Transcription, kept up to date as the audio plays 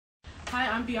Hi,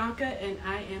 I'm Bianca, and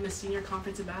I am a Senior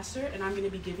Conference Ambassador, and I'm going to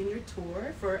be giving your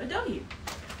tour for Adohi.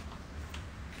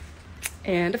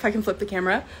 And if I can flip the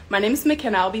camera, my name is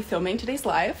McKenna. I'll be filming today's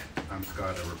live. I'm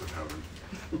Scott. I work with Howard.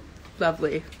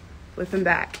 Lovely. Flipping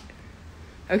back.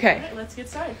 Okay. All right, let's get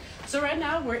started. So right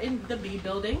now we're in the B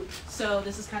building. So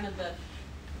this is kind of the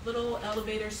little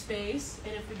elevator space.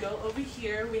 And if we go over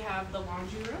here, we have the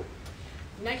laundry room.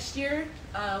 Next year,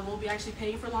 we'll be actually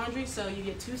paying for laundry. So you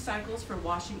get 2 cycles for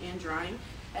washing and drying.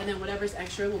 And then whatever's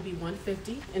extra will be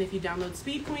 $150. And if you download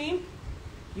Speed Queen,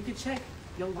 you can check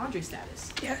your laundry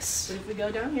status. Yes. So if we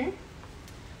go down here,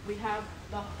 we have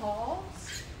the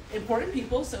halls. Important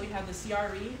people, so we have the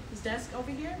CRE's desk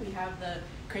over here. We have the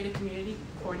Creative Community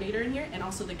Coordinator in here, and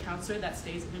also the counselor that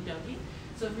stays in Adohi.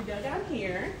 So if we go down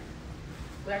here,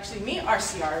 we actually meet our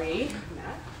CRE,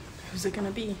 Matt. Who's it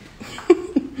gonna be?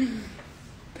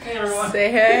 Hey everyone.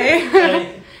 Say hey.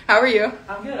 Hey. How are you?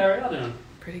 I'm good. How are y'all doing?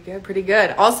 Pretty good, pretty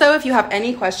good. Also, if you have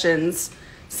any questions,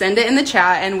 send it in the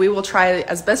chat, and we will try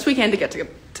as best we can to get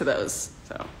to those.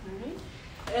 So.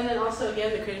 And then also,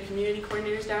 again, the Creative Community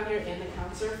Coordinators down here and the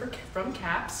counselor from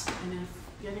CAPS. And if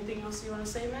you have anything else you want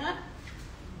to say, Matt?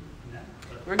 No.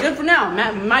 We're good for now.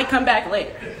 Matt might come back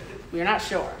later. We're not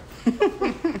sure.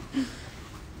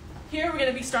 Here, we're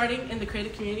going to be starting in the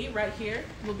Creative Community. Right here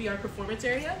will be our performance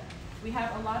area. We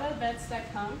have a lot of events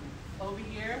that come over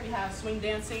here. We have swing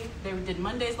dancing. They did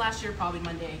Mondays last year, probably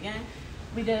Monday again.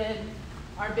 We did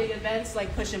our big events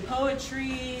like Push and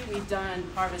Poetry. We've done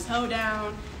Harvest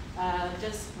Hoedown.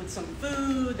 Just with some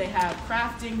food. They have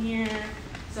crafting here.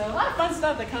 So a lot of fun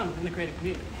stuff that comes in the creative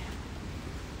community.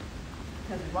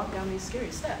 Because we walk down these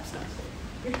scary steps.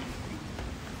 So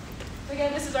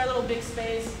again, this is our little big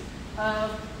space.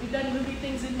 We've done movie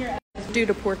things in here. Due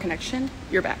to poor connection,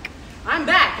 you're back. I'm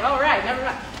back. All right, never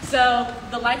mind. So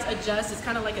the lights adjust. It's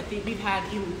kind of like a theme. We've had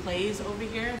even plays over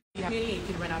here. You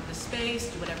can rent out the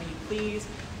space, do whatever you please,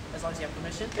 as long as you have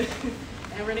permission.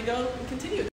 And we're going to go and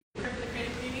continue.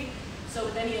 So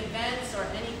with any events or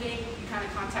anything, you kind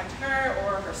of contact her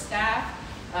or her staff.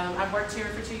 I've worked here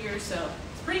for 2 years, so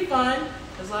it's pretty fun.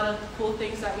 There's a lot of cool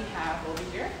things that we have over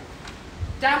here.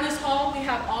 Down this hall, we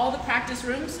have all the practice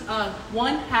rooms.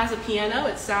 One has a piano.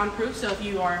 It's soundproof, so if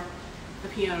you are the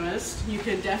pianist, you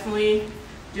can definitely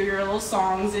do your little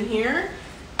songs in here.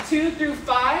 2 through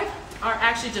 5 are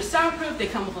actually just soundproof. They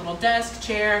come with a little desk,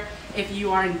 chair. If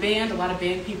you are in band, a lot of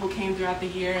band people came throughout the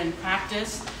year and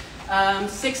practiced.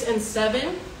 6 and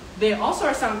 7, they also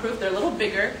are soundproof. They're a little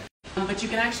bigger, but you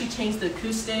can actually change the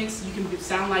acoustics. You can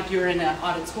sound like you're in an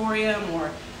auditorium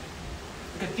or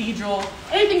a cathedral,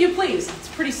 anything you please. It's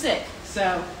pretty sick.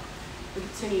 So we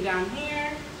continue down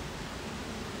here.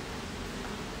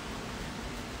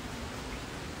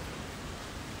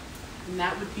 And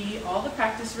that would be all the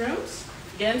practice rooms.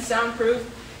 Again, soundproof.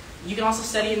 You can also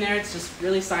study in there. It's just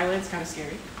really silent. It's kind of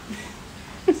scary.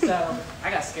 So I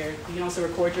got scared. You can also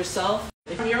record yourself.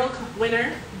 If you're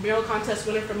a mural contest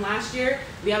winner from last year,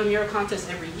 we have a mural contest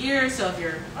every year. So if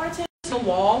you're an artist, a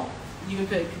wall, you can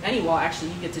pick any wall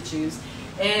actually, you get to choose.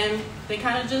 And they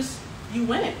kind of just, you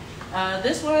win it.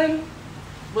 This one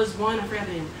was won, I forgot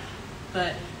the name,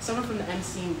 but someone from the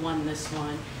MC won this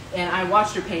one. And I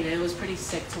watched her paint it. It was pretty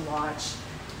sick to watch.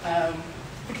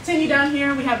 We continue down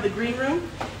here, we have the green room.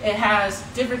 It has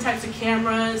different types of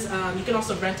cameras. You can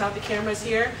also rent out the cameras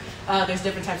here. There's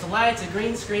different types of lights, a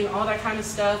green screen, all that kind of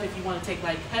stuff. If you want to take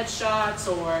like headshots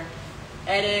or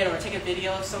edit or take a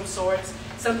video of some sorts.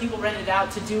 Some people rent it out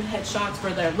to do headshots for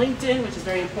their LinkedIn, which is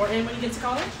very important when you get to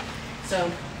college. So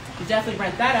you definitely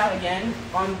rent that out again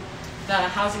on the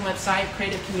housing website,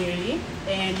 Creative Community,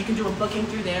 and you can do a booking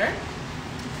through there.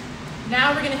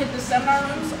 Now we're going to hit the seminar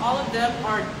rooms. All of them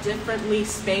are differently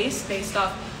spaced based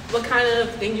off what kind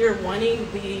of thing you're wanting.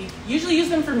 We usually use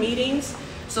them for meetings.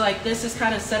 So like this is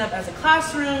kind of set up as a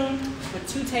classroom with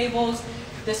 2 tables.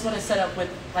 This one is set up with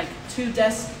like 2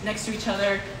 desks next to each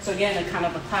other. So again, a kind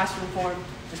of a classroom form.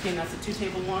 Just kidding, that's a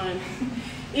 2-table one.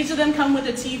 Each of them come with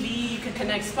a TV. You can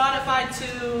connect Spotify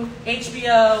to,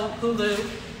 HBO, Hulu.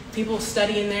 People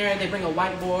study in there. They bring a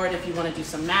whiteboard if you want to do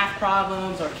some math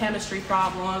problems or chemistry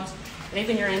problems.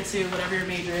 Anything you're into, whatever your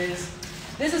major is.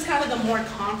 This is kind of the more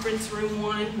conference room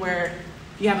one where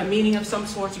if you have a meeting of some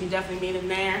sort, you can definitely meet in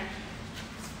there.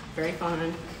 Very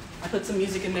fun. I put some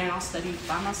music in there and I'll study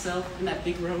by myself in that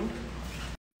big room.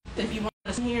 If you want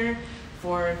us here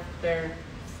for their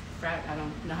frat, I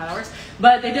don't know how that works,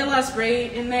 but they did a lot of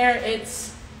spray in there. It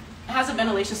has a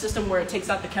ventilation system where it takes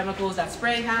out the chemicals that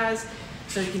spray has.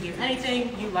 So you can do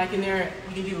anything you like in there.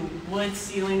 You can do wood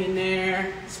ceiling in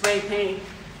there, spray paint,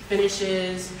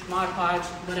 finishes, Mod Podge,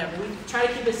 whatever. We try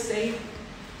to keep it safe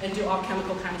and do all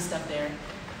chemical kind of stuff there.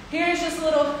 Here's just a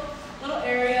little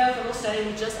area, a little setting.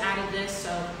 We just added this,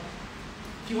 so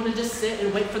if you want to just sit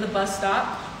and wait for the bus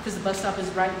stop, because the bus stop is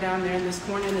right down there in this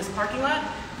corner in this parking lot,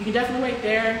 you can definitely wait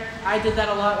there. I did that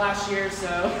a lot last year,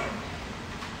 so.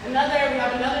 We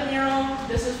have another mural.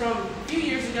 This is from a few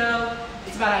years ago.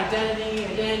 It's about identity.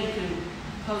 Again, you can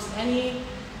post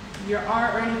your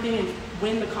art or anything and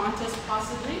win the contest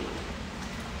possibly.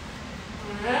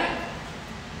 All right.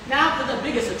 Now for the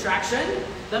biggest attraction,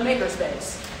 the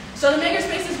makerspace. So the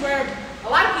makerspace is where a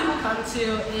lot of people come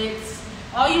to.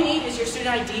 All you need is your student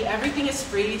ID. Everything is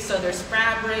free. So there's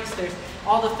fabrics, there's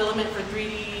all the filament for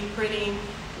 3D printing,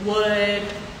 wood,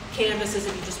 canvases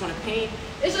if you just want to paint.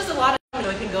 It's just a lot of,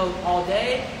 it can go all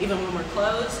day, even when we're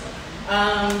closed.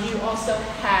 You also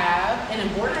have an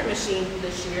embroidery machine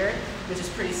this year, which is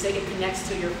pretty sick. It connects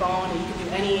to your phone and you can do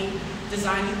any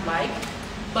design you'd like.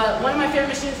 But one of my favorite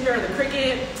machines here are the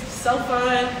Cricut. So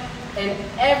fun. And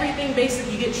everything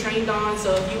basically you get trained on.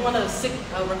 So if you want to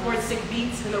record sick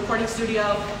beats in the recording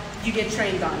studio, you get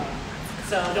trained on it.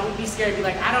 So don't be scared. Be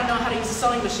like, I don't know how to use a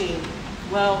sewing machine.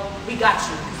 Well, we got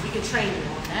you, because we can train you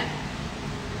on that.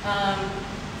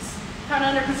 It's kind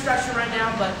of under construction right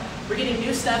now, but we're getting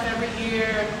new stuff every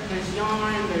year. There's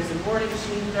yarn, there's embroidery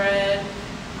machine thread,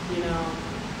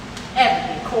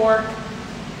 everything, cork.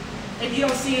 If you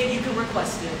don't see it, you can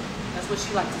request it. That's what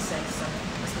she liked to say, so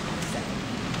that's what I'm going to say.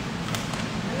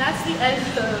 And that's the end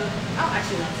of, oh,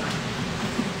 actually, no, it's not.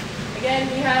 Again,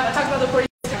 I talked about the accordion,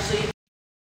 actually.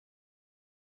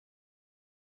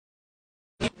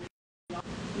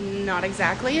 Not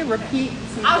exactly. Repeat.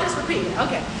 I'll just repeat it.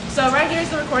 Okay. So right here is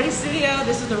the recording studio.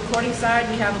 This is the recording side.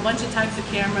 We have a bunch of types of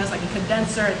cameras, like a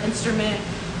condenser, an instrument,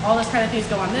 all those kind of things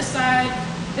go on this side.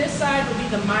 This side would be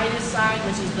the Midas side,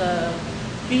 which is the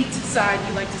beat side,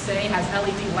 you like to say. It has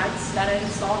LED lights that are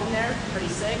installed in there. Pretty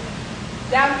sick.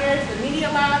 Down here is the media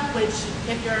lab, which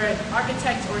if you're an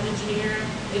architect or an engineer,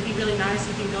 it'd be really nice.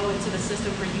 You can go into the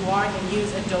system for UARK and use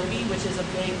Adohi, which is a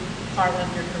big part of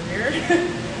your career.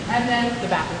 And then the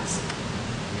bathrooms.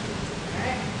 All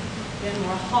right. Then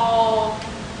more hall,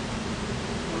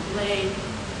 more blade.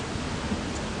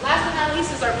 Last but not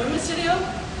least is our movement studio.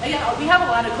 Again, we have a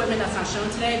lot of equipment that's not shown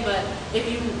today, but if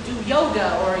you do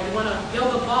yoga or you want a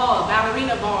yoga ball,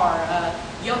 ballerina bar,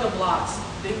 yoga blocks,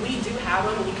 then we do have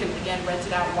them. You can, again, rent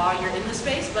it out while you're in the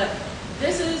space, but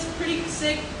this is pretty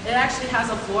sick. It actually has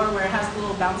a floor where it has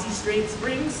little bouncy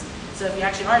springs, so if you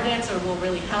actually are a dancer, it will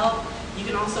really help. You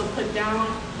can also put down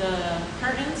the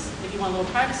curtains if you want a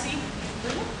little privacy.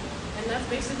 And that's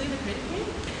basically the creative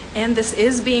community. And this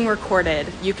is being recorded.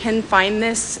 You can find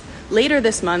this later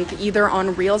this month, either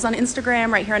on Reels on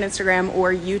Instagram, right here on Instagram,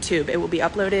 or YouTube. It will be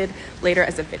uploaded later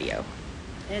as a video.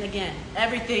 And again,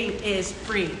 everything is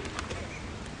free.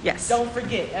 Yes. Don't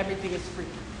forget, everything is free.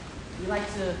 We like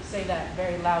to say that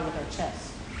very loud with our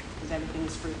chest, because everything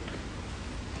is free.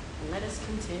 And let us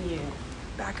continue.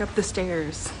 Back up the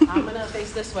stairs. I'm gonna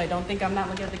face this way. Don't think I'm not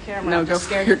looking at the camera. No, I'm go just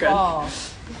scared you're to good. fall.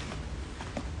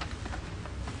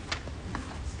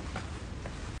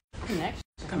 Next.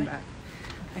 Come back.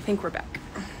 I think we're back.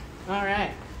 All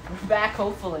right, we're back.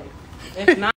 Hopefully,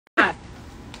 if not.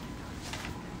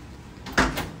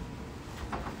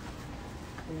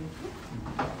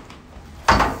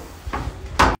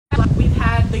 We've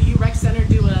had the UREC Center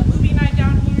do a movie night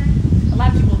down here. A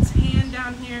lot of people tan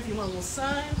down here. If you want a little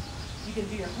sun, you can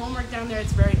do your homework down there. If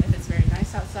it's very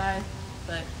nice outside.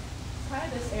 But kind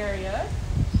of this area.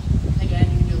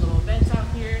 Again, you can do a little event out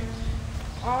here.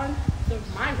 On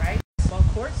my right, ball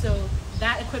court. So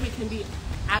that equipment can be.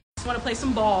 I just want to play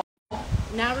some ball.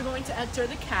 Now we're going to enter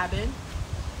the cabin.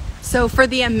 So for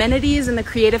the amenities in the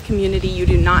creative community, you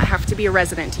do not have to be a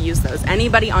resident to use those.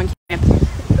 Anybody on campus.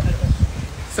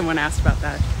 Someone asked about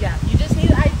that. Yeah, you just need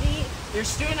an ID, your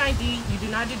student ID. You do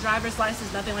not do driver's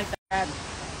license, nothing like that.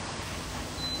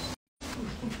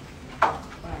 All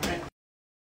right.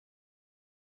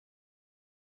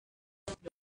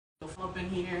 Go up in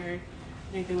here,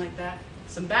 anything like that.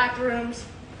 Some bathrooms.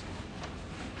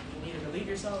 You need to relieve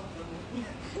yourself.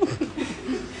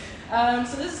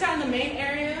 So this is kind of the main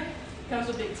area. It comes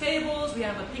with big tables. We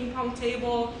have a ping pong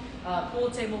table, pool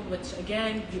table, which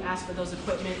again, you ask for those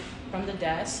equipment from the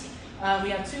desk. We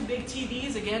have two big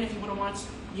TVs. Again, if you want to watch,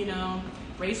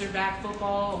 Razorback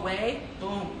football away,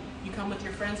 boom, you come with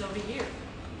your friends over here.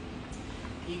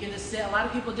 You can just sit. A lot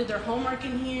of people did their homework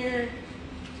in here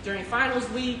during finals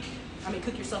week.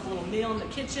 Cook yourself a little meal in the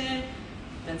kitchen,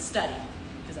 then study,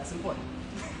 because that's important.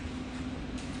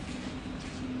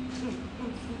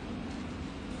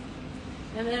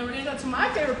 And then we're going to go to my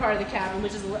favorite part of the cabin,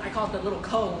 which is, I call it the little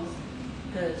cove,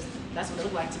 because that's what it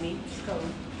looked like to me, it's a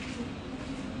cove.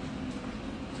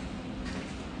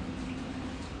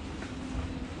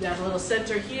 You have a little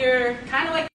center here, kind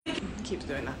of like. Keeps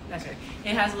doing that. That's right.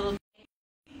 It has a little.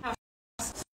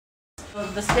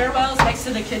 The stairwells next to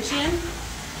the kitchen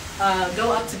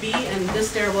go up to B, and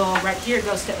this stairwell right here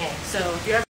goes to A. So if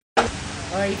you're ever,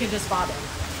 or you can just follow.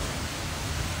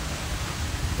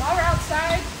 While we're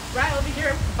outside, right over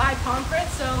here by Pomfret.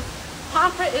 So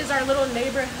Pomfret is our little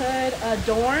neighborhood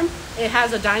dorm. It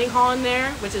has a dining hall in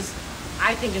there, which is,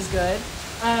 I think, is good.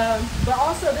 But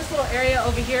also this little area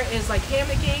over here is like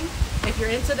hammocking. If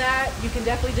you're into that, you can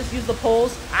definitely just use the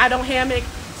poles. I don't hammock,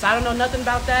 so I don't know nothing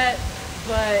about that.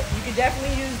 But you can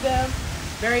definitely use them.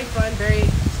 Very fun,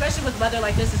 especially with weather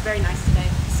like this, is very nice today.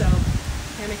 So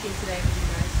hammocking today would be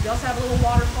nice. You also have a little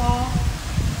waterfall.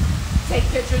 Take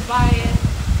pictures by it.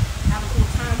 Have a little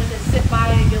time with it. Sit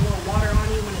by it. Get a little water on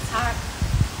you when it's hot.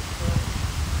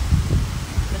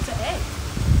 It's an A.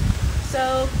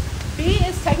 So B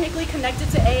is technically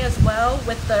connected to A as well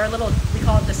with their little, we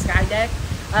call it the sky deck.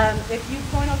 If you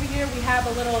point over here, we have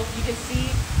a little, you can see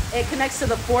it connects to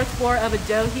the 4th floor of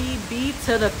Adohi, B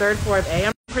to the 3rd floor of A.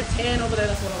 I'm pretend over there,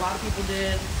 that's what a lot of people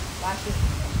did last year.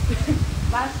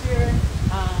 Last year,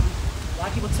 a lot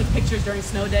of people took pictures during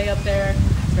snow day up there.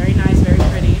 It's very nice, very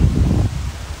pretty.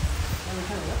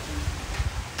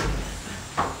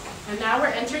 And now we're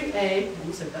entering A. Let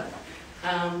me sit that.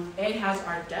 A has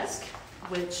our desk,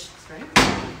 which is great.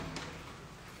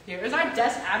 Here is our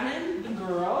desk admin, the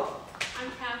girl. I'm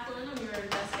Kathleen. I'm your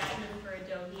desk admin for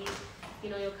Adohi. You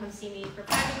know, you'll come see me for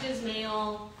packages,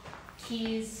 mail,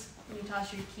 keys. You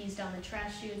toss your keys down the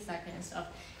trash chutes, that kind of stuff.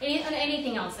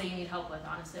 Anything else that you need help with,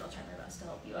 honestly, I'll try my best to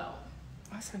help you out.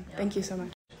 Awesome. Yeah. Thank you so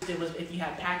much. If you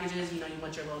have packages, you know, you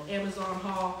want your little Amazon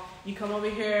haul, you come over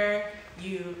here,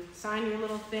 you sign your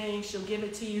little thing, she'll give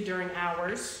it to you during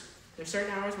hours. There's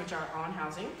certain hours which are on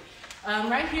housing.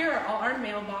 Right here are all our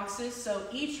mailboxes. So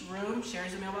each room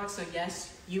shares a mailbox. So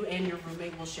yes, you and your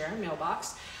roommate will share a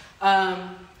mailbox.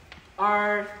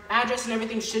 Our address and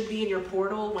everything should be in your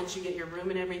portal. Once you get your room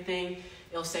and everything,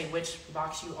 it'll say which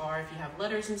box you are. If you have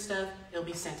letters and stuff, it'll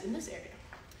be sent in this area.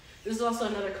 This is also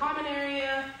another common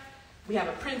area. We have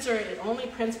a printer. It only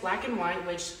prints black and white,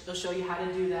 which they'll show you how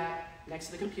to do that next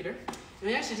to the computer. And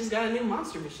we actually just got a new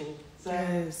monster machine. So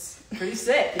Yes. pretty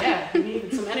sick. Yeah, you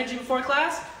needed some energy before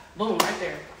class? Boom, right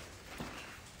there.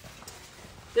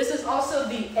 This is also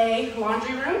the A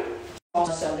laundry room.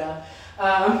 Also soda.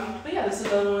 But yeah, this is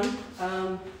the other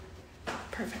one.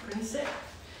 Perfect, pretty sick.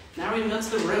 Now we can go to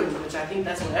the room, which I think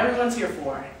that's what everyone's here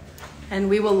for. And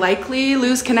we will likely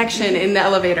lose connection in the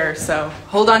elevator, so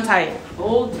hold on tight.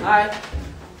 Hold tight.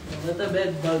 Don't let the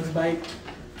bed bugs bite.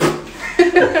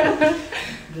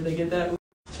 Did they get that? It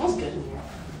smells good in here.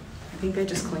 I think they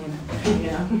just clean.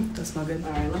 Yeah. Does smell good.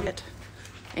 All right, let me.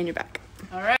 And you're back.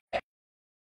 All right.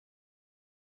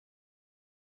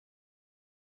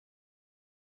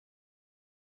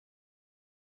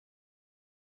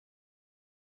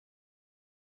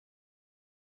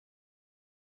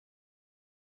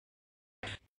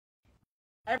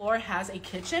 Every floor has a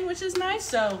kitchen, which is nice.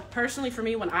 So personally for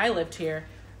me, when I lived here,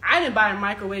 I didn't buy a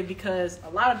microwave because a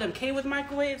lot of them came with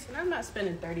microwaves, and I'm not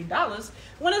spending $30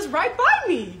 when it's right by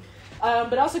me.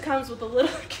 But it also comes with a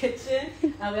little kitchen. We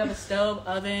have a stove,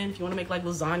 oven, if you want to make like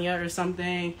lasagna or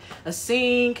something, a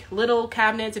sink, little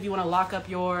cabinets if you want to lock up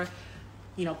your,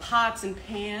 pots and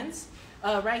pans.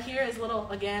 Right here is a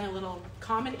little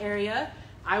common area.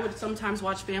 I would sometimes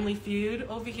watch Family Feud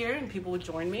over here, and people would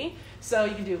join me. So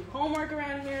you can do homework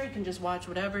around here. You can just watch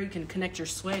whatever. You can connect your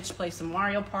Switch, play some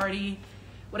Mario Party,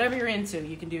 whatever you're into,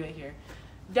 you can do it here.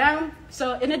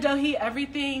 So in Adohi,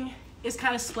 everything is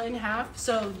kind of split in half.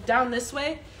 So down this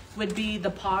way would be the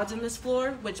pods in this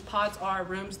floor, which pods are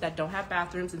rooms that don't have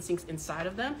bathrooms and sinks inside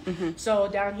of them. Mm-hmm. So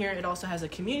down here, it also has a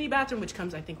community bathroom, which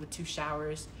comes, I think, with 2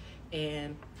 showers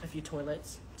and a few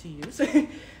toilets to use.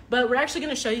 But we're actually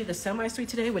going to show you the semi-suite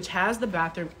today, which has the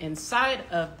bathroom inside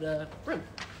of the room.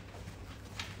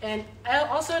 And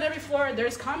also at every floor,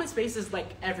 there's common spaces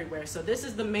like everywhere. So this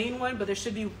is the main one, but there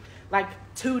should be like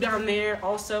 2 down there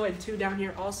also and 2 down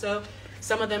here also.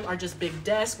 Some of them are just big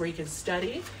desks where you can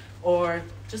study, or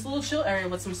just a little chill area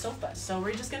with some sofas. So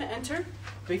we're just going to enter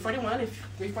 341. If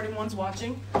 341's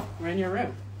watching, we're in your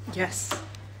room. Yes.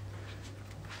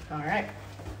 All right.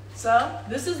 So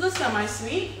this is the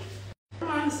semi-suite. Come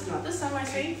on, this is not the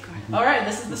semi-suite. All right,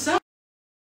 this is the semi.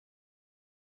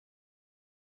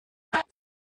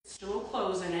 Still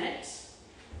closing it.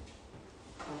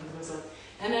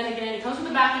 And then again, it comes with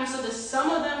the bathroom. So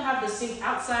some of them have the sink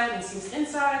outside and sinks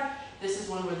inside. This is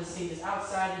one where the sink is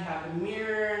outside. You have a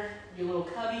mirror, your little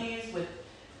cubbies with.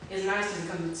 It's nice because it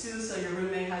comes with 2. So your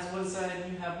roommate has one side,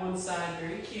 you have one side.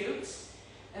 Very cute.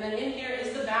 And then in here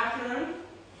is the bathroom.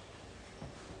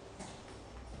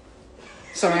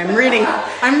 Sorry, I'm reading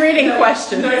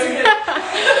questions. No, you're good.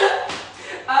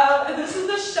 This is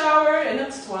the shower and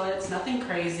it's toilets, nothing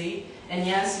crazy. And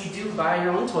yes, you do buy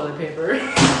your own toilet paper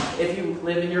if you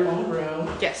live in your own room.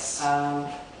 Yes.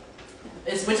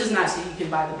 Which is nice, so you can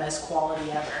buy the best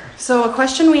quality ever. So a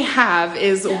question we have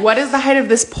is, what is the height of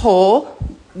this pole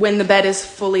when the bed is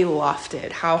fully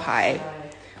lofted? How high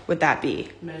would that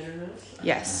be? Measure this.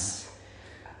 Yes.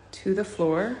 To the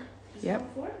floor. Is Yep.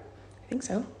 that 4? I think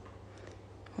so.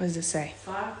 What does it say?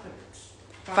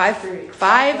 5'3".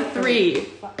 5'3".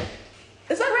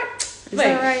 Is that right? Is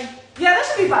that right? Yeah, that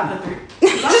should be 5'3".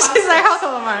 She's like, how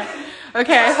tall am I?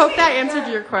 Okay, I hope that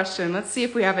answered your question. Let's see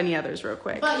if we have any others real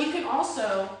quick. But you can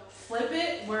also flip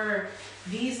it where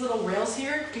these little rails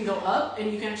here can go up,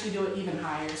 and you can actually do it even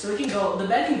higher. So it can go, the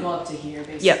bed can go up to here,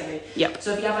 basically. Yep.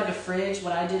 So if you have like a fridge,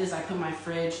 what I did is I put my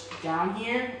fridge down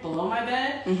here below my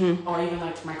bed, or even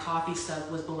like my coffee stuff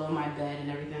was below my bed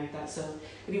and everything like that. So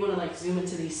if you want to like zoom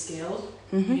into these scales,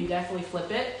 you can definitely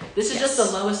flip it. This is just the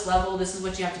lowest level. This is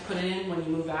what you have to put it in when you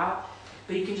move out,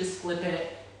 but you can just flip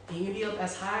it. And you can be up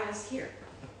as high as here.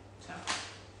 So.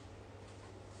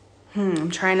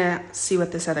 I'm trying to see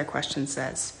what this other question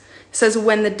says. It says,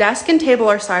 when the desk and table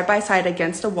are side by side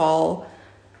against a wall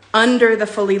under the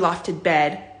fully lofted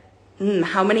bed,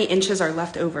 how many inches are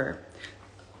left over?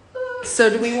 So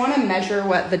do we want to measure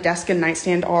what the desk and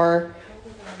nightstand are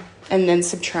and then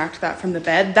subtract that from the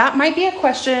bed? That might be a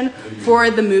question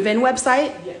for the move-in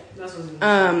website. Yeah, that's what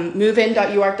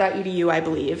movein.uark.edu, I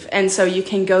believe. And so you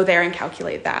can go there and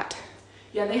calculate that.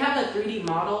 Yeah, they have a 3D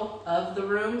model of the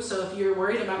room, so if you're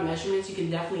worried about measurements, you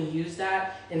can definitely use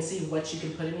that and see what you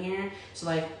can put in here. So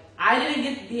like, I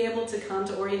didn't be able to come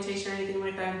to orientation or anything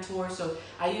like that in tour, so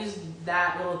I used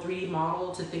that little 3D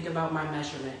model to think about my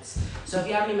measurements. So if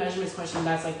you have any measurements questions,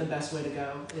 that's like the best way to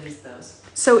go, is those.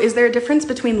 So is there a difference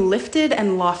between lifted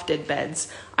and lofted beds?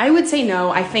 I would say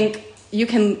no. I think you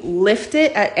can lift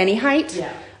it at any height.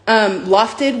 Yeah.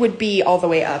 Lofted would be all the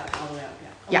way up. All the way up,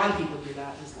 yeah. A lot of people do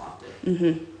that, is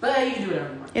lofted. But you can do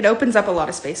whatever you want. It opens up a lot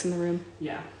of space in the room.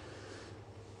 Yeah.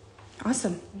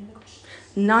 Awesome. Any other questions?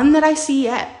 None that I see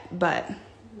yet, but I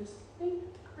think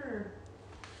we're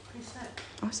pretty set.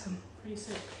 awesome. Pretty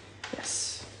sick.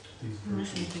 Yes. These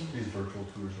virtual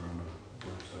tours are on the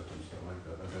website and stuff like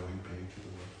that. Adohi page of the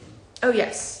website. Oh,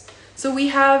 yes. So we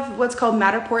have what's called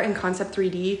Matterport and Concept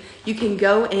 3D. You can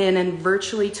go in and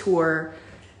virtually tour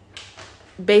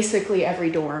basically every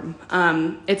dorm.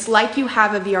 It's like you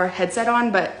have a VR headset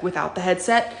on, but without the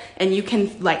headset, and you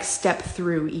can like step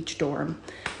through each dorm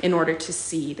in order to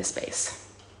see the space.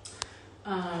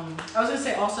 I was gonna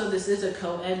say also this is a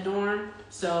co-ed dorm,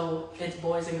 so it's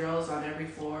boys and girls on every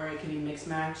floor. It can be mixed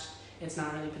matched. It's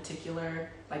not really particular,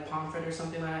 like Pomfret or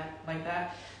something like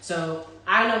that. So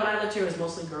I know when I lived here it was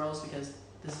mostly girls because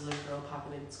this is a girl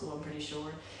populated school, I'm pretty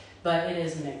sure. But it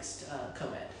is mixed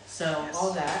co-ed. So Yes.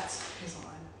 all that is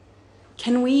on.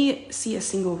 Can we see a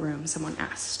single room? Someone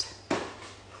asked.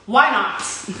 Why not?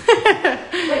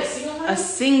 Wait, single room? A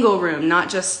single room, not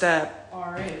just a.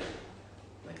 Alright.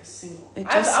 Like a single. It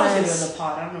I just was gonna go says- to the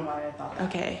pod. I don't know why I thought that.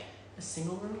 Okay. A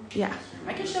single room? Yeah.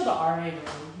 I can show the RA room,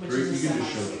 which Or is a you can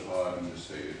just show the semi-suite. pod and just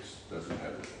say it doesn't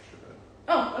have this extra bed.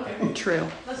 Oh, okay. Cool. True.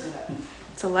 Let's do that.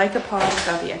 It's a like a pod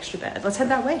without the extra bed. Let's head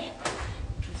that way.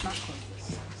 It's not close.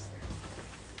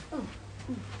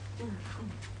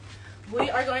 We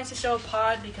are going to show a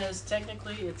pod because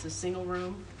technically it's a single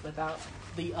room without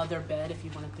the other bed, if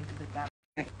you want to think of it that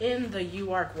way. In the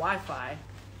UARK Wi-Fi,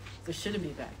 there shouldn't be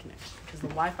a bad connection because the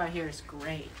Wi-Fi here is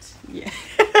great. Yeah.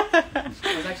 I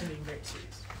was actually being very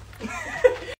serious.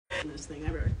 This thing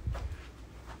everywhere.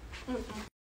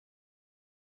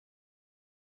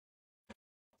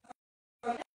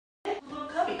 Little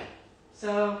cubby.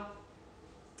 So,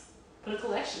 put a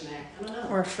collection there. I don't know.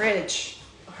 Or a fridge.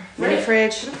 Or Would a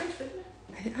fridge? Would a fridge fit in there?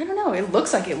 I don't know. It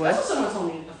looks like it would. That's what someone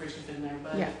told me a fridge could fit in there,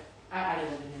 but Yeah. I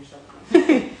didn't live in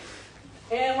here,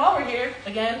 so. And while we're here,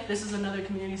 again, this is another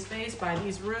community space by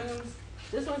these rooms.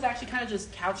 This one's actually kind of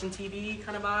just couch and TV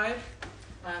kind of vibe.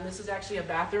 This is actually a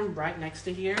bathroom right next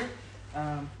to here.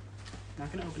 Not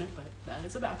gonna open it, but that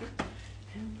is a bathroom.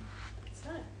 And that's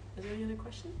that. Is there any other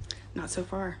questions? Not so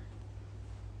far.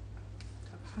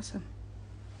 Awesome.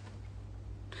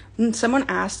 Someone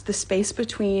asked the space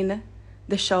between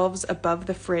the shelves above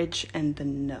the fridge and the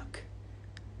nook.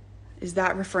 Is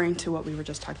that referring to what we were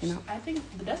just talking about? I think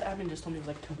the desk admin just told me it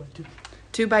was like 2x2.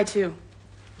 2 by 2.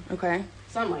 Okay.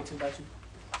 Something like 2x2.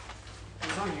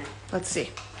 It's on here. Let's see.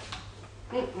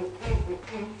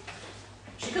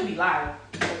 She could be live,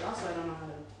 but also I don't know how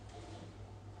to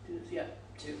do this. Yeah,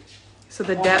 2. So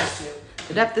the Almost depth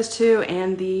The depth is 2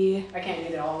 and the I can't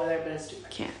get it all over there, but it's 2 by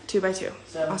 2. can't 2 by 2.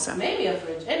 So Awesome. maybe a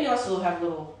fridge, and you also have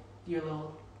your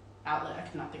little outlet. I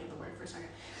cannot think of the word for a second.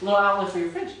 Little outlet for your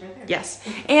fridge right there. Yes.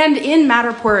 And in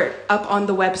Matterport, up on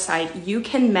the website, you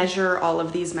can measure all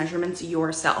of these measurements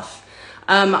yourself.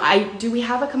 Do we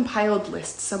have a compiled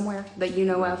list somewhere that you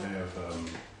know of?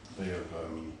 They have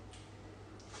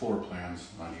floor plans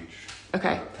on each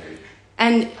Okay. page.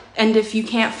 And if you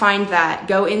can't find that,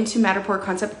 go into Matterport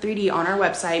Concept 3D on our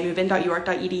website,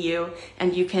 movein.uark.edu,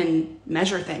 and you can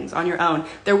measure things on your own.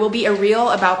 There will be a reel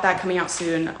about that coming out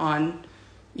soon on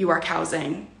UARK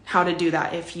Housing, how to do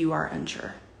that if you are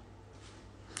unsure.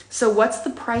 So what's the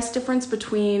price difference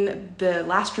between the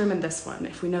last room and this one,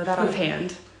 if we know that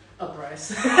offhand? A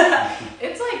price.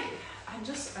 It's like,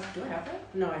 do I have that?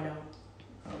 No, I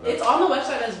don't. It's on the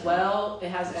website as well. It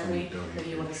has every, if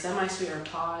you want a semi-suite or a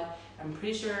pod. I'm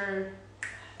pretty sure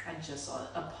I just saw it.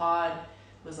 A pod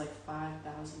was like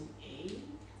 $5,008.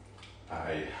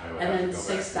 I would And have then to go back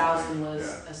 6,000 and was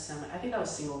yeah. a semi. I think that was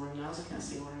single room. I was looking at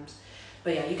single rooms.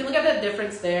 But yeah, you can look at the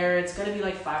difference there. It's going to be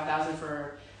like 5,000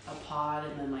 for a pod,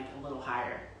 and then like a little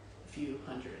higher, a few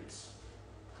hundreds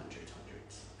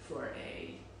for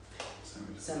a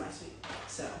semi-suite.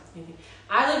 So,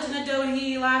 I lived in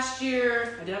Adohi last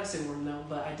year. I did have a single room though,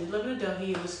 but I did live in Adohi.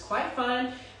 It was quite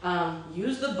fun.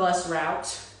 Use the bus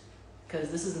route, because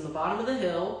this is in the bottom of the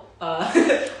hill.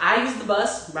 I used the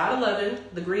bus, Route 11,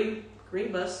 the green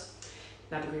bus.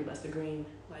 Not the green bus, the green,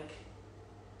 like,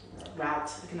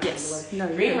 route. I cannot Yes. remember the No, word.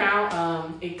 you're Green good.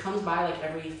 route, it comes by like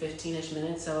every 15-ish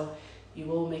minutes, so you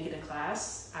will make it a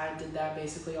class. I did that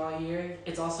basically all year.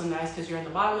 It's also nice because you're in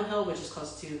the bottom of the hill, which is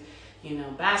close to,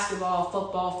 basketball,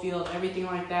 football field, everything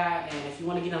like that. And if you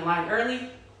want to get in line early,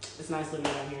 it's nice living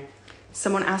down here.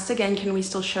 Someone asked again, can we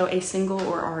still show a single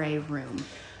or RA room?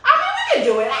 I mean, we can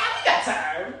do it. We got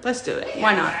time. Let's do it. We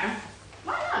Why got not? time.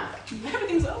 Why not?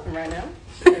 Everything's open right now.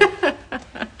 Sure.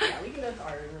 Yeah, we can do the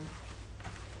art room.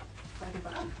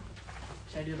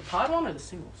 Should I do the pod one or the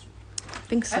singles? I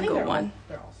think single they're one. All,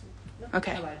 they're all single. No,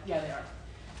 Okay. I lied. Yeah, they are.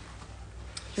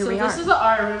 Here so we this are. is the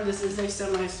art room. This is a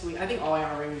semi-suite. I think all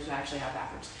our rooms actually have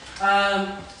bathrooms.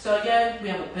 So again, we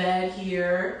have a bed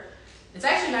here. It's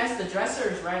actually nice. The dresser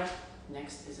is right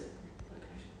next. Is it?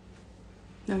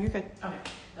 No, you're good. Okay.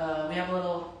 We have a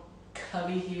little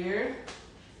cubby here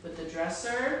with the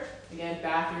dresser. Again,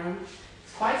 bathroom.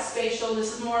 It's quite spatial.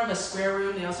 This is more of a square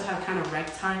room. They also have kind of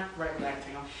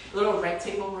little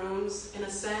rectangle rooms in a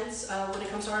sense. When it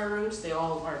comes to our rooms, they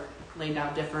all are laid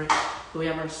out different. But we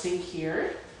have our sink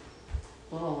here.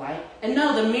 A little light. And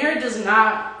no, the mirror does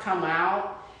not come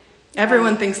out.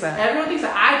 Everyone thinks that. Everyone thinks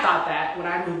that. I thought that when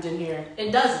I moved in here.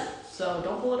 It doesn't. So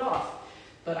don't pull it off.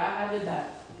 But I did that.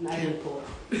 And I didn't pull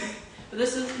it off. But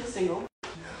this is the single.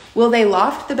 Will they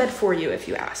loft the bed for you if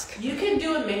you ask? You can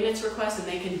do a maintenance request and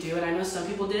they can do it. I know some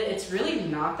people did it. It's really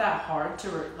not that hard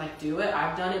to do it.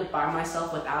 I've done it by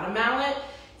myself without a mallet.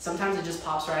 Sometimes it just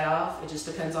pops right off. It just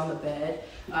depends on the bed.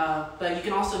 But you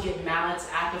can also get mallets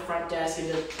at the front desk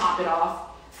and just pop it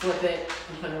off, flip it,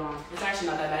 and put it on. It's actually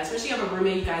not that bad. Especially if you have a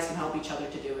roommate, you guys can help each other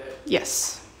to do it.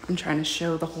 Yes. I'm trying to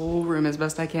show the whole room as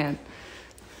best I can.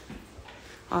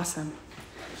 Awesome.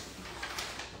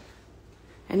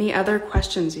 Any other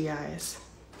questions, you guys?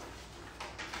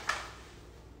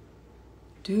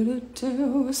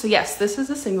 So yes, this is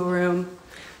a single room.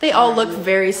 They all look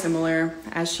very similar,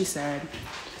 as she said.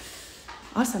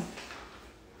 Awesome.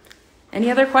 Any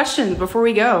other questions before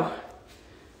we go?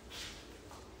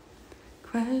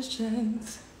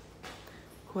 Questions.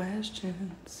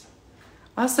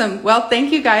 Awesome. Well,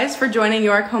 thank you guys for joining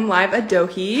UARKHome Live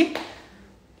Adohi.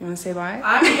 You want to say bye?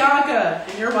 I'm Bianca,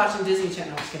 and you're watching Disney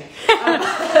Channel. I'm just kidding.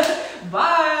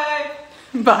 Bye.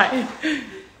 Bye.